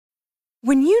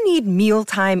When you need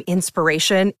mealtime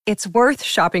inspiration, it's worth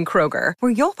shopping Kroger,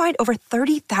 where you'll find over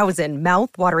 30,000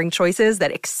 mouth-watering choices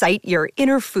that excite your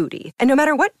inner foodie. And no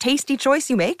matter what tasty choice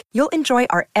you make, you'll enjoy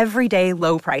our everyday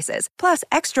low prices, plus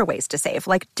extra ways to save,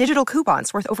 like digital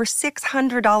coupons worth over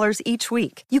 $600 each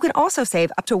week. You can also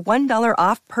save up to $1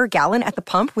 off per gallon at the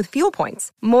pump with fuel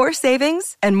points. More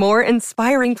savings and more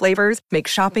inspiring flavors make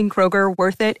shopping Kroger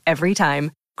worth it every time.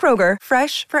 Kroger,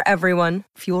 fresh for everyone.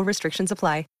 Fuel restrictions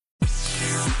apply.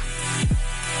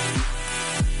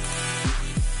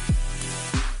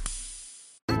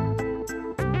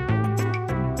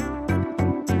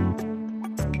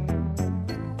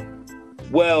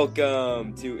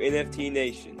 Welcome to NFT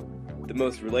Nation, the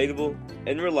most relatable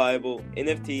and reliable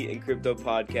NFT and crypto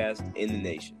podcast in the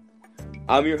nation.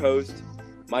 I'm your host,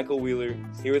 Michael Wheeler,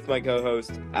 here with my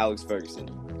co-host, Alex Ferguson.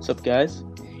 What's up, guys?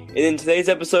 And in today's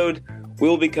episode, we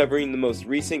will be covering the most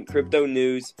recent crypto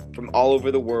news from all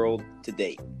over the world to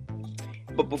date.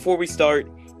 But before we start,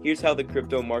 here's how the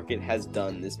crypto market has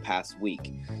done this past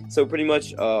week. So pretty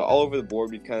much all over the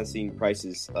board, we've kind of seen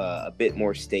prices a bit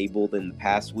more stable than the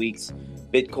past weeks.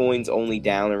 Bitcoin's only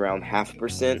down around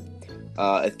 0.5%.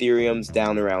 Ethereum's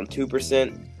down around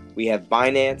 2%. We have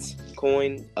Binance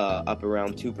Coin up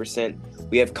around 2%.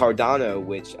 We have Cardano,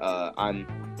 which I'm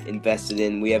invested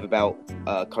in. We have about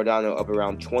Cardano up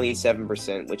around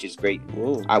 27%, which is great.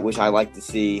 Which I like to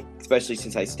see, especially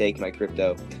since I stake my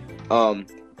crypto.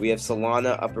 We have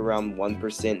Solana up around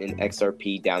 1% and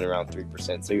XRP down around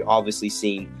 3%. So you're obviously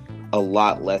seeing a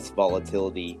lot less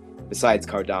volatility besides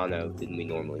Cardano than we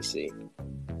normally see.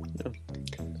 Yeah.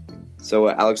 So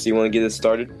Alex, do you want to get us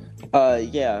started?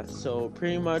 Yeah. So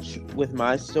pretty much with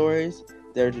my stories,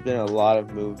 there's been a lot of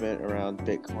movement around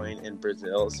Bitcoin in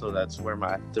Brazil. So that's where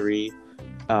my three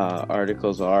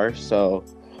articles are. So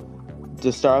to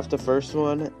start off the first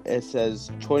one, it says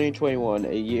 2021,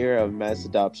 a year of mass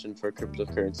adoption for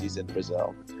cryptocurrencies in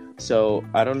Brazil. So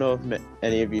I don't know if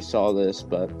any of you saw this,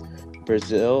 but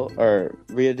Brazil, or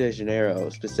Rio de Janeiro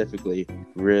specifically,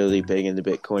 really big into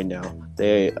Bitcoin now.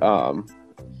 They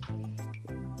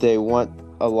want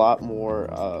a lot more.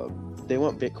 They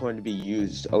want Bitcoin to be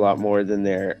used a lot more than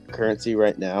their currency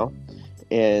right now,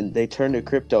 and they turn to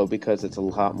crypto because it's a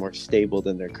lot more stable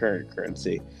than their current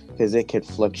currency, because it could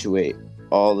fluctuate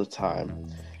all the time.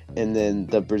 And then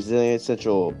the Brazilian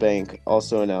Central Bank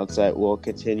also announced that will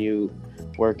continue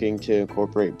working to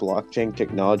incorporate blockchain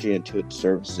technology into its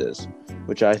services,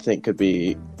 which I think could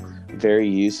be very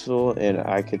useful, and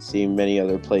I could see many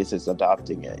other places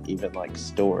adopting it, even like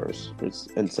stores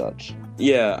and such.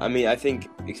 Yeah, I mean, I think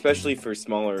especially for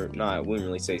smaller, I wouldn't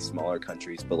really say smaller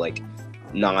countries, but like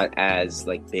not as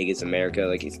like big as America,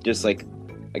 like it's just like,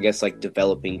 I guess, like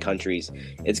developing countries,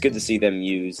 it's good to see them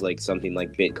use like something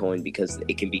like Bitcoin because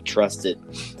it can be trusted,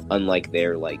 unlike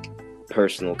their like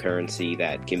personal currency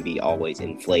that can be always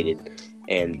inflated.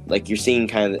 And like you're seeing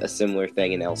kind of a similar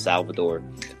thing in El Salvador,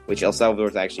 which El Salvador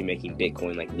is actually making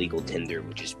Bitcoin like legal tender,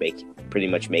 which is pretty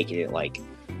much making it like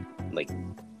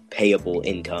payable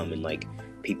income, and like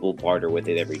people barter with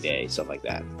it every day, stuff like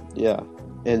that. Yeah,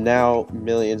 and now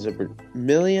millions of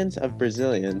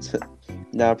Brazilians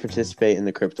now participate in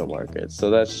the crypto market. So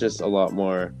that's just a lot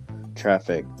more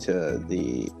traffic to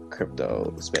the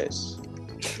crypto space.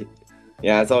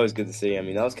 Yeah, it's always good to see. I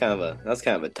mean, that was kind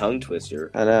of a tongue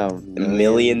twister. I know.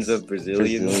 Millions of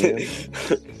Brazilians.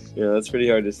 Yeah, that's pretty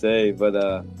hard to say,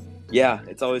 but yeah,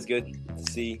 it's always good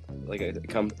to see like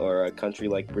a country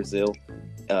like Brazil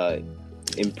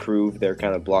improve their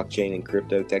kind of blockchain and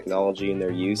crypto technology and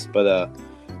their use. But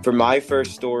for my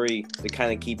first story, to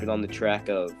kind of keep it on the track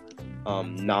of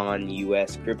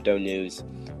non-US crypto news,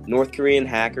 North Korean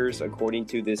hackers, according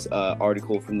to this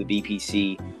article from the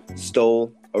BPC,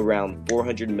 stole around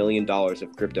 $400 million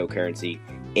of cryptocurrency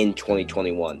in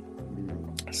 2021.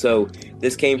 So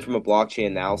this came from a blockchain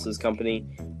analysis company.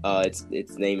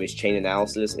 Its name is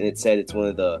Chainalysis, and it said it's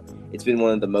been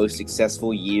one of the most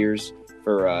successful years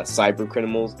for cyber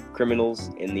criminals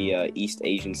in the East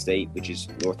Asian state, which is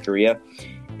North Korea.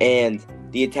 And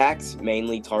the attacks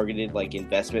mainly targeted like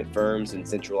investment firms and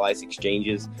centralized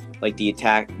exchanges. Like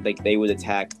they would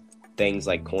attack things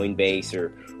like Coinbase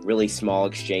or really small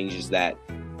exchanges that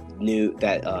knew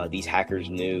that these hackers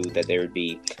knew that there would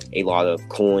be a lot of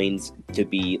coins to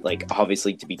be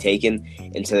obviously to be taken,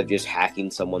 instead of just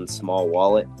hacking someone's small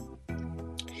wallet.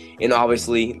 And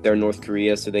obviously they're North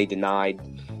Korea, so they denied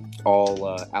all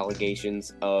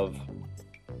allegations of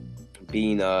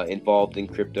being involved in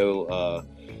crypto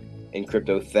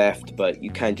theft. But you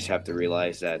kind of just have to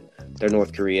realize that they're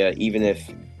North Korea. Even if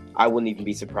I wouldn't even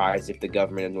be surprised if the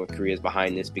government of North Korea is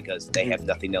behind this, because they have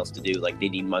nothing else to do. Like, they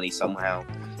need money somehow.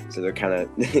 So they're kind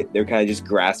of just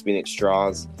grasping at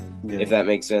straws, if that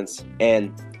makes sense.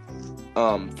 And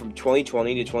from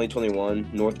 2020 to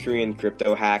 2021, North Korean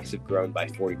crypto hacks have grown by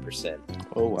 40%.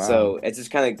 Oh, wow. So it's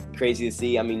just kind of crazy to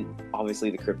see. I mean,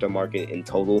 obviously the crypto market in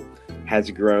total has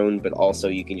grown, but also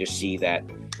you can just see that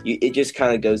it just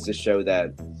kind of goes to show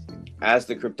that as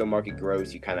the crypto market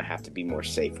grows, you kind of have to be more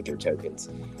safe with your tokens.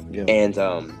 Yeah. And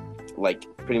like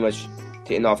pretty much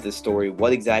to end off this story,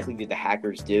 what exactly did the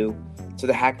hackers do? So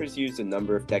the hackers used a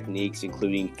number of techniques,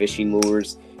 including phishing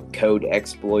lures, code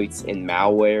exploits, and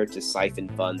malware to siphon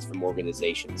funds from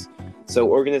organizations. So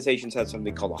organizations have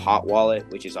something called a hot wallet,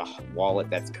 which is a wallet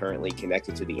that's currently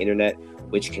connected to the internet,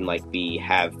 which can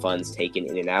have funds taken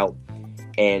in and out.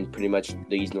 And pretty much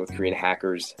these North Korean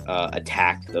hackers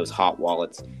attacked those hot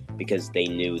wallets because they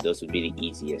knew those would be the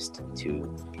easiest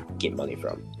to get money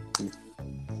from.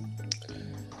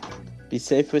 Be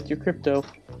safe with your crypto.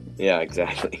 Yeah,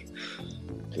 exactly.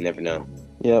 You never know.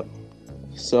 Yep.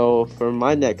 So for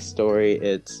my next story,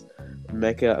 it's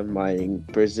Mecca of mining.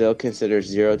 Brazil considers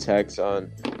zero tax on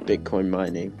Bitcoin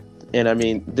mining. And I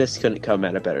mean, this couldn't come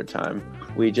at a better time.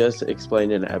 We just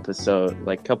explained in an episode,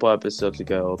 like a couple episodes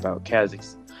ago, about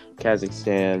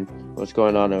Kazakhstan, what's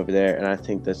going on over there, and I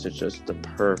think this is just the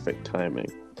perfect timing.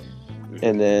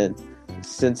 And then,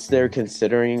 since they're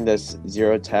considering this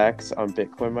zero tax on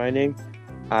Bitcoin mining,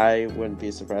 I wouldn't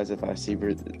be surprised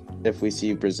if we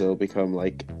see Brazil become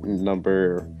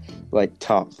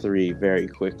top 3 very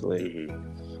quickly.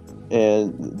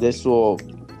 And this will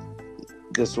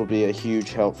be a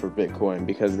huge help for Bitcoin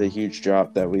because of the huge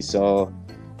drop that we saw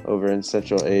over in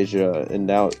Central Asia, and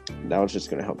now it's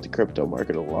just going to help the crypto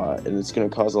market a lot, and it's going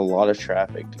to cause a lot of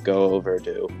traffic to go over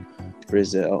to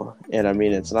Brazil. And I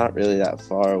mean, it's not really that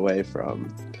far away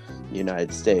from the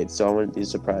United States, so I wouldn't be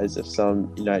surprised if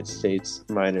some United States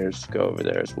miners go over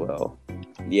there as well.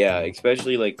 Yeah,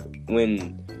 especially like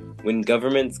when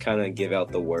governments kind of give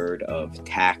out the word of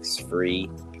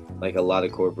tax-free, like a lot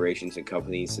of corporations and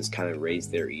companies just kind of raise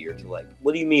their ear to like,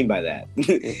 what do you mean by that?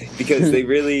 because they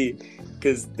really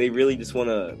just want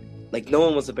to, like, no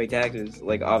one wants to pay taxes.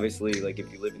 Like, obviously, like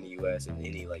if you live in the U.S. and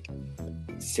any like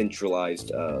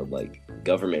centralized like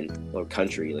government or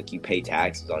country, like you pay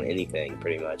taxes on anything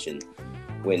pretty much. And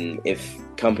if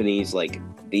companies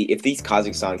if these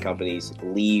Kazakhstan companies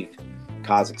leave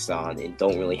Kazakhstan and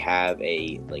don't really have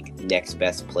a like next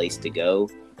best place to go,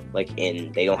 like,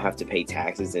 and they don't have to pay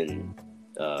taxes in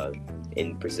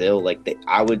Brazil,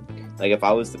 I would, like, if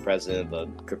I was the president of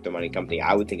a crypto mining company,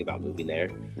 I would think about moving there.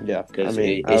 Yeah, because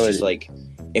it's just like,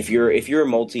 if you're a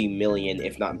multi-million,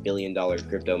 if not billion-dollar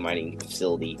crypto mining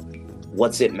facility,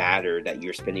 what's it matter that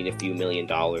you're spending a few $1 million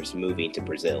moving to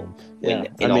Brazil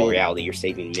when in all reality you're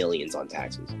saving millions on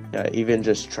taxes? Yeah, even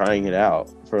just trying it out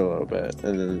for a little bit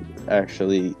and then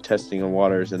actually testing the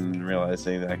waters and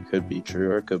realizing that could be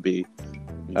true or could be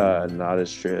not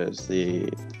as true as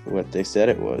what they said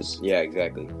it was. Yeah,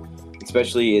 exactly.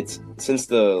 Especially since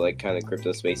the like kind of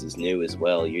crypto space is new as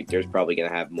well. There's probably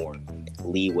gonna have more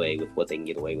leeway with what they can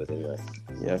get away with anyway.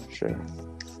 Yeah, for sure.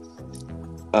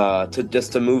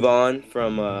 To move on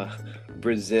from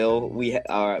Brazil,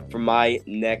 for my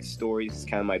next story, this is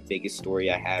kind of my biggest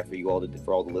story I have for you all,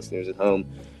 for all the listeners at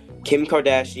home. Kim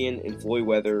Kardashian and Floyd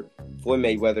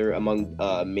Mayweather, among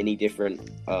many different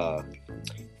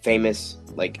famous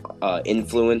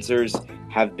influencers,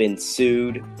 have been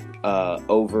sued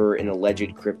over an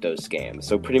alleged crypto scam.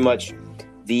 So pretty much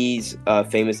these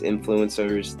famous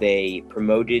influencers, they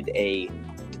promoted a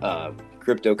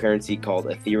cryptocurrency called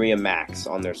Ethereum Max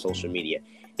on their social media.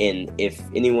 And if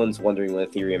anyone's wondering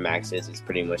what Ethereum Max is, it's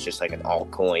pretty much just like an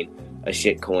altcoin, a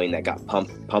shit coin that got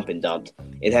pump and dumped.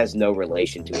 It has no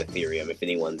relation to Ethereum,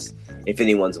 if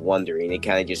anyone's wondering. It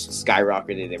kind of just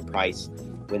skyrocketed in price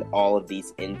when all of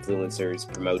these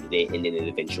influencers promoted it, and then it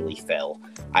eventually fell.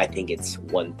 I think it's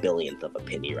 1/100000th of a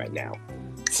penny right now.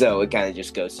 So it kind of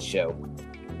just goes to show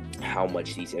how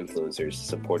much these influencers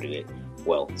supported it.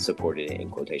 Well, supported it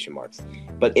in quotation marks.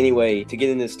 But anyway, to get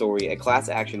into this story, a class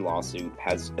action lawsuit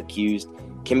has accused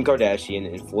Kim Kardashian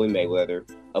and Floyd Mayweather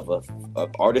of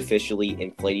artificially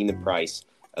inflating the price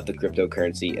of the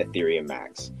cryptocurrency Ethereum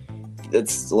Max. The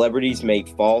celebrities made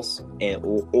false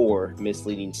or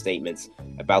misleading statements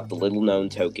about the little-known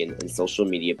token in social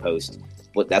media posts.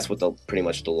 That's what pretty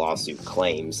much the lawsuit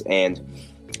claims. And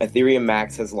Ethereum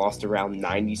Max has lost around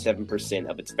 97%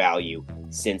 of its value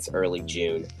since early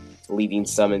June, leading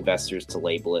some investors to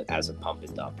label it as a pump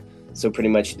and dump. So pretty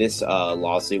much this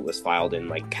lawsuit was filed in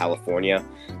California,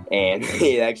 and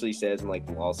it actually says in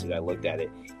the lawsuit, I looked at it,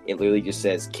 it literally just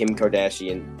says Kim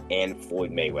Kardashian and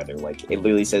Floyd Mayweather. It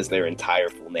literally says their entire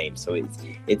full name. So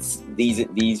it's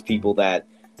these people that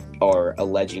are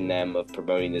alleging them of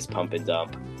promoting this pump and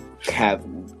dump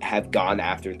have gone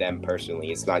after them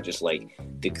personally. It's not just like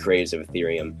the creators of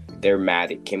Ethereum. They're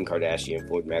mad at Kim Kardashian and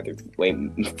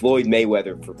Floyd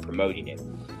Mayweather for promoting it.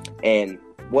 And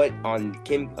what on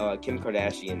Kim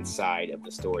Kardashian's side of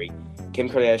the story, Kim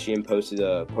Kardashian posted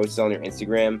on her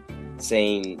Instagram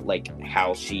saying like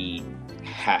how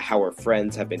her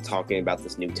friends have been talking about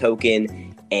this new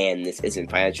token, and this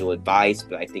isn't financial advice,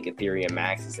 but I think Ethereum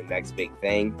Max is the next big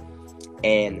thing.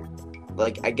 And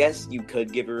like, I guess you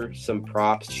could give her some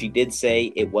props. She did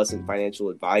say it wasn't financial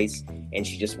advice, and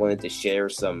she just wanted to share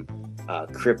some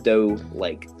crypto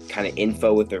like kind of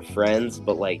info with her friends.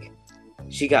 But like,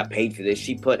 she got paid for this.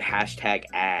 She put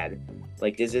 #ad.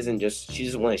 Like, this isn't just, she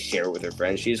doesn't want to share with her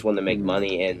friends. She just wanted to make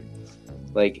money. And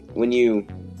like,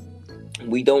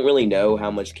 we don't really know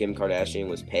how much Kim Kardashian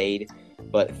was paid,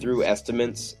 but through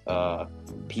estimates,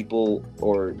 people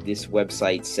or this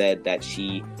website said that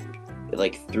she,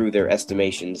 like, through their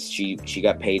estimations, she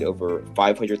got paid over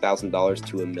 $500,000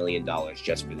 to $1 million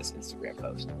just for this Instagram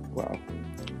post. Wow.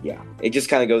 Yeah, it just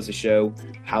kind of goes to show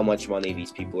how much money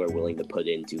these people are willing to put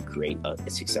in to create a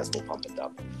successful pump and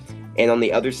dump. And on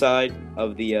the other side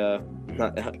of the,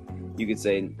 you could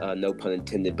say no pun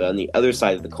intended, but on the other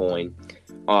side of the coin,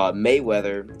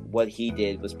 Mayweather, what he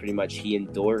did was pretty much he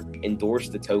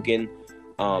endorsed the token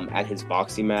at his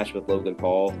boxing match with Logan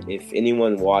Paul. If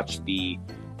anyone watched the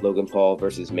Logan Paul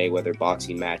versus Mayweather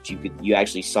boxing match, you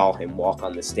actually saw him walk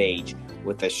on the stage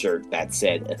with a shirt that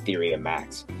said Ethereum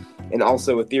Max. And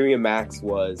also, Ethereum Max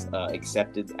was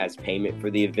accepted as payment for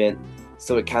the event,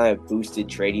 so it kind of boosted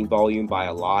trading volume by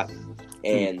a lot.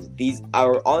 And these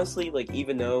are honestly, like,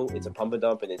 even though it's a pump and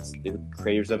dump and it's the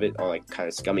creators of it are like kind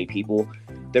of scummy people,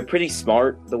 they're pretty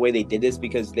smart the way they did this,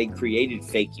 because they created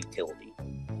fake utility.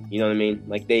 You know what I mean?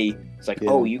 Like, it's like,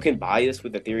 oh, you can buy this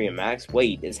with Ethereum Max?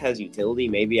 Wait, this has utility?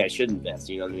 Maybe I should invest.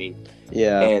 You know what I mean?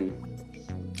 Yeah.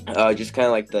 And just kind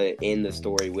of like the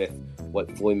story with what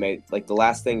the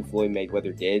last thing Floyd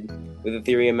Mayweather did with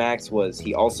Ethereum Max was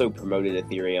he also promoted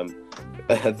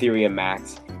Ethereum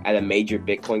Max at a major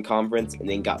Bitcoin conference and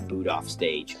then got booed off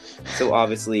stage. So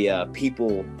obviously,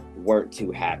 people weren't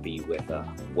too happy with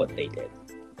what they did.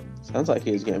 Sounds like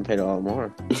he was getting paid a lot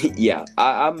more. Yeah,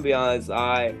 I'm gonna be honest.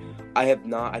 I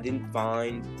didn't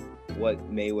find what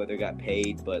Mayweather got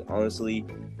paid, but honestly,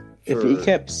 if he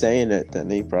kept saying it, then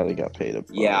he probably got paid a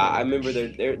bunch. Yeah, I remember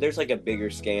there's like a bigger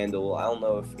scandal. I don't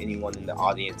know if anyone in the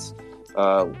audience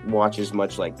watches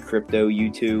much like crypto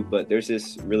YouTube, but there's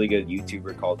this really good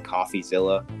YouTuber called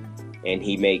CoffeeZilla, and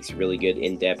he makes really good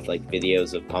in-depth like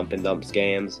videos of pump and dump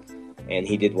scams. And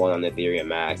he did one on Ethereum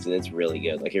Max, and it's really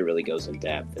good. Like, it really goes in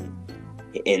depth.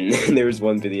 And there was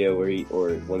one video where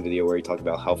he talked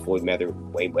about how Floyd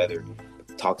Mayweather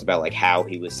talked about like how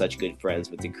he was such good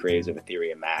friends with the creators of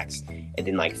Ethereum Max, and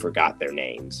then like forgot their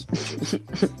names,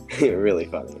 which is really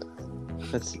funny.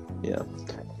 Yeah.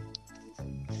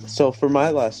 So for my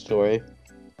last story,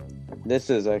 this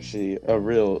is actually a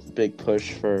real big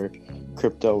push for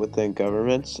crypto within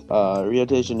governments. Rio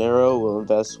de Janeiro will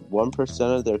invest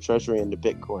 1% of their treasury into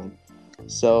Bitcoin.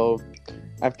 So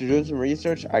after doing some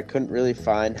research, I couldn't really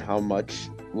find how much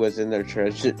was in their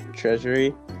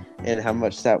treasury and how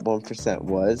much that 1%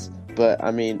 was. But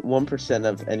I mean, 1%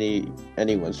 of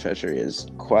anyone's treasury is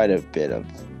quite a bit of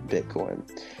Bitcoin.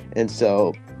 And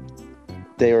so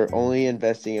they were only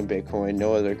investing in Bitcoin,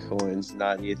 no other coins,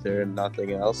 not Ether,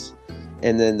 nothing else.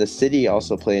 And then the city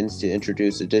also plans to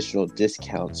introduce additional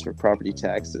discounts for property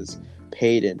taxes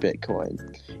paid in Bitcoin.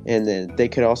 And then they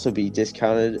could also be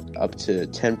discounted up to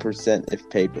 10% if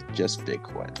paid with just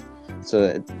Bitcoin.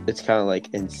 So it's kind of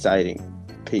like inciting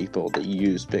people to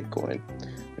use Bitcoin,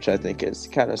 which I think is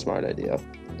kind of a smart idea.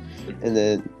 And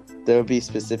then there will be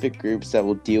specific groups that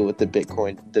will deal with the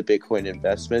Bitcoin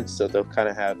investments. So they'll kind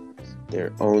of have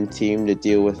their own team to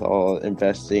deal with all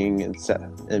investing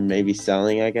and maybe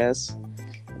selling, I guess.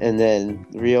 And then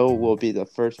Rio will be the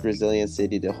first Brazilian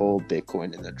city to hold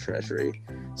Bitcoin in their treasury.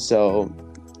 So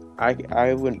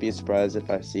I wouldn't be surprised if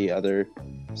I see other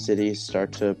cities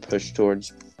start to push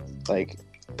towards like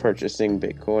purchasing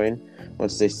Bitcoin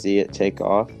once they see it take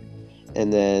off.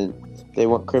 And then they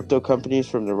want crypto companies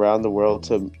from around the world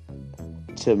to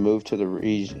move to the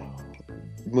region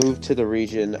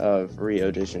of Rio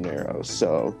de Janeiro.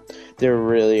 So they're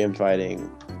really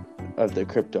inviting of the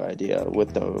crypto idea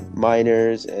with the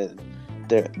miners and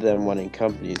them wanting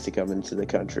companies to come into the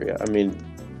country. I mean,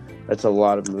 that's a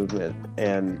lot of movement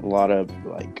and a lot of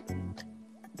like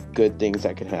good things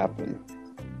that could happen.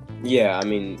 Yeah, I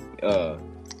mean,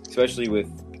 especially with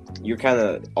you're kind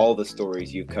of all the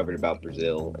stories you've covered about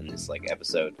Brazil in this like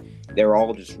episode. They're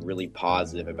all just really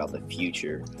positive about the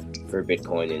future for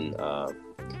Bitcoin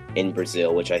in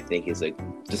Brazil, which I think is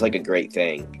just like a great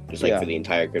thing, just like for the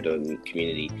entire crypto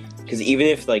community. Because even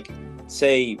if like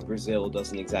say Brazil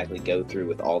doesn't exactly go through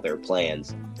with all their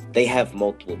plans, they have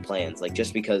multiple plans. Like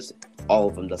just because all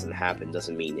of them doesn't happen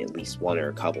doesn't mean at least one or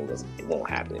a couple it won't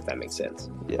happen, if that makes sense.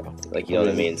 Yeah. Like, you know what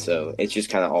I mean? So it's just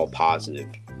kind of all positive.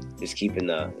 Just keeping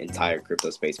the entire crypto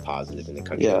space positive in a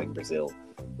country like Brazil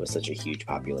with such a huge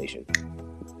population.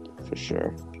 For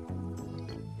sure.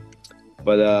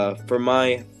 But for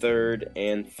my third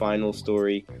and final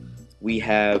story, we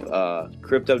have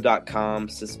Crypto.com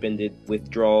suspended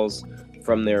withdrawals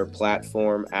from their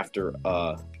platform after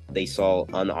they saw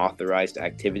unauthorized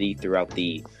activity throughout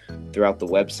the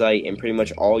website, and pretty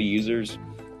much all users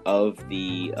of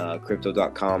the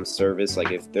Crypto.com service,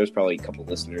 like if there's probably a couple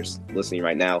listeners listening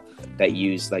right now that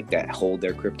use like that hold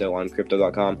their crypto on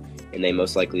Crypto.com, and they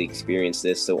most likely experience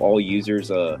this. So all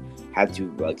users had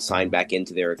to like sign back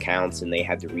into their accounts, and they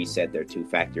had to reset their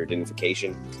two-factor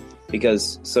identification,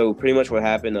 because so pretty much what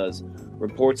happened was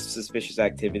reports of suspicious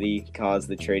activity caused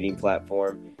the trading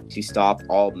platform to stop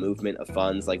all movement of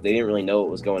funds. Like they didn't really know what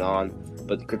was going on,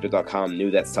 but Crypto.com knew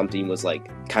that something was like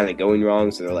kind of going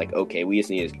wrong, so they're like, okay, we just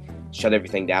need to shut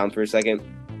everything down for a second.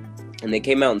 And they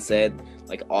came out and said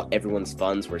like everyone's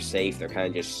funds were safe. They're kind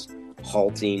of just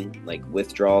halting like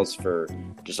withdrawals for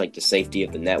just like the safety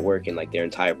of the network and like their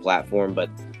entire platform. But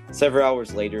several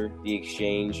hours later, the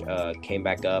exchange came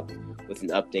back up with an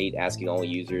update asking all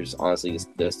users honestly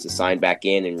to sign back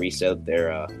in and reset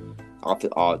their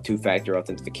two-factor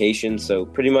authentication. So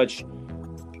pretty much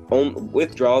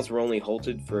withdrawals were only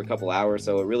halted for a couple hours,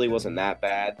 so it really wasn't that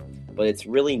bad. But it's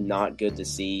really not good to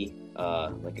see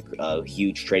like a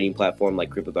huge trading platform like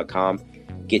Crypto.com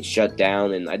get shut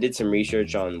down. And I did some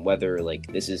research on whether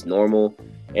like this is normal,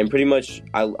 and pretty much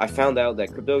I found out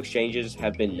that crypto exchanges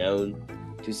have been known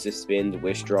to suspend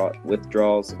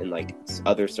withdrawals and like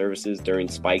other services during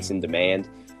spikes in demand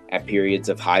at periods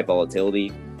of high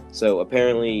volatility. So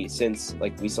apparently, since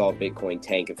like we saw Bitcoin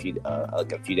tank a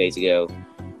few days ago,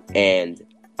 and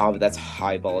that's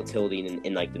high volatility,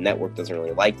 and like the network doesn't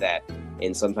really like that.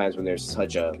 And sometimes when there's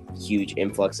such a huge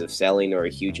influx of selling or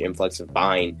a huge influx of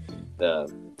buying,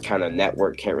 the kind of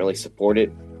network can't really support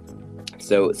it.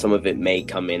 So some of it may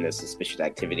come in as suspicious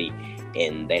activity,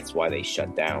 and that's why they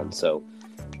shut down. So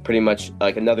pretty much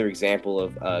like another example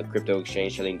of crypto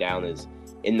exchange shutting down is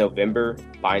in November,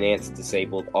 Binance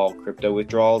disabled all crypto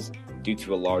withdrawals due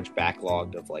to a large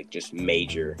backlog of like just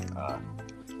major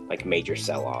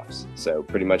sell-offs. So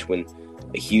pretty much when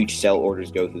a huge sell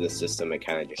orders go through the system, it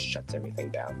kind of just shuts everything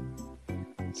down.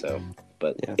 So,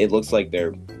 but it looks like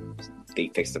they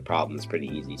fixed the problem. It's pretty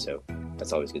easy, so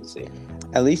that's always good to see.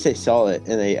 At least they saw it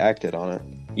and they acted on it.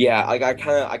 Yeah, like I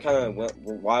kind of went,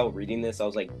 while reading this, I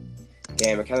was like,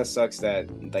 damn, it kind of sucks that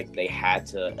like they had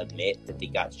to admit that they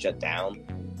got shut down,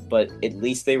 but at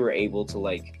least they were able to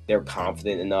like, they're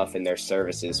confident enough in their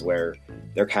services where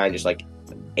they're kind of just like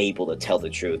able to tell the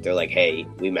truth. They're like, hey,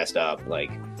 we messed up,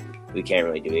 like we can't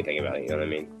really do anything about it, you know what I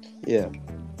mean? Yeah.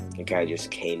 It kind of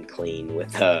just came clean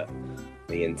with the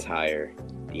entire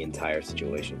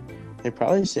situation. They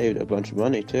probably saved a bunch of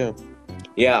money too.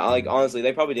 Yeah, like honestly,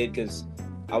 they probably did, because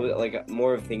I was like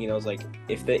more of thinking, I was like,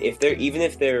 if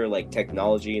they're like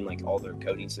technology and like all their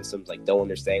coding systems like don't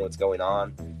understand what's going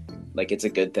on, like it's a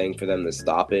good thing for them to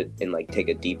stop it and like take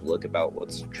a deep look about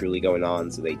what's truly going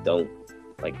on, so they don't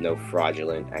like no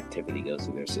fraudulent activity goes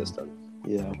through their system.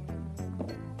 Yeah.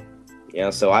 Yeah.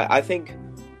 So I think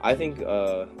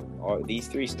these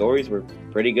three stories were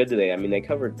pretty good today. I mean, they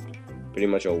covered pretty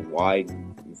much a wide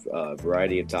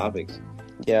variety of topics.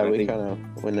 Yeah, we kind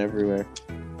of went everywhere.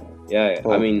 Yeah,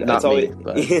 well, I mean, that's always.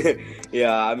 But...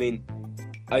 yeah, I mean,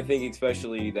 I think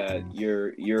especially that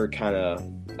your kind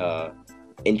of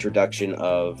introduction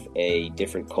of a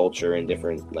different culture and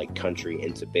different like country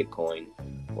into Bitcoin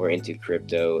or into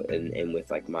crypto, and with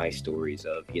like my stories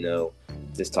of, you know,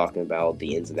 just talking about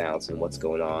the ins and outs and what's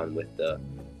going on with the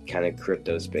kind of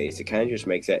crypto space. It kind of just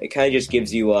makes it. It kind of just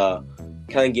gives you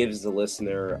gives the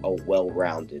listener a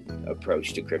well-rounded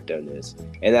approach to crypto news,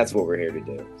 and that's what we're here to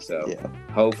do. So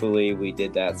hopefully we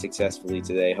did that successfully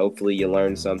today. Hopefully you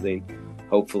learned something.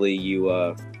 Hopefully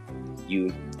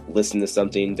you listen to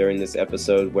something during this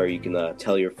episode where you can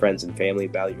tell your friends and family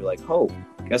about it. You're like, oh,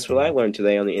 guess what I learned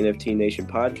today on the NFT Nation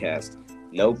podcast?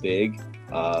 No big.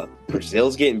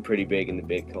 Brazil's getting pretty big in the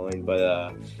Bitcoin,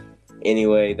 but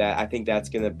anyway, I think that's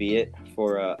gonna be it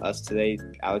for us today.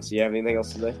 Alex, do you have anything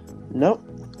else today? Nope.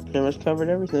 Pretty much covered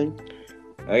everything.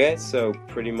 Okay, so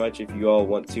pretty much if you all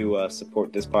want to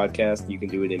support this podcast, you can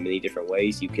do it in many different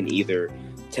ways. You can either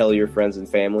tell your friends and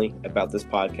family about this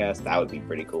podcast. That would be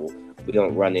pretty cool. We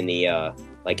don't run any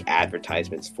like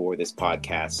advertisements for this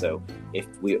podcast, so if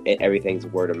everything's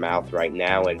word of mouth right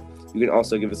now. And you can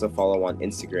also give us a follow on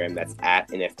Instagram. That's at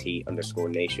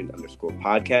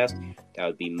NFT_nation_podcast. That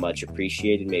would be much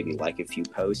appreciated. Maybe like a few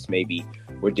posts. Maybe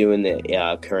we're doing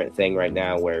the current thing right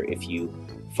now where if you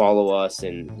follow us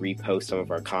and repost some of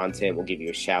our content, we'll give you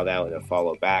a shout out and a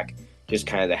follow back, just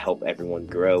kind of to help everyone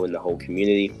grow in the whole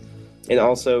community. And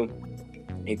also,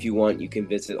 if you want, you can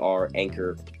visit our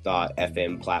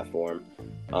Anchor.fm platform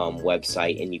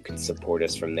website, and you can support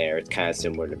us from there. It's kind of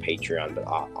similar to Patreon, but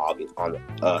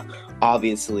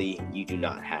obviously you do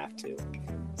not have to.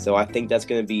 So I think that's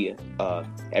going to be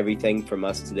everything from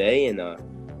us today, and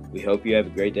we hope you have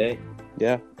a great day.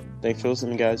 Yeah. Thanks for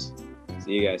listening, guys.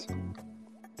 See you guys.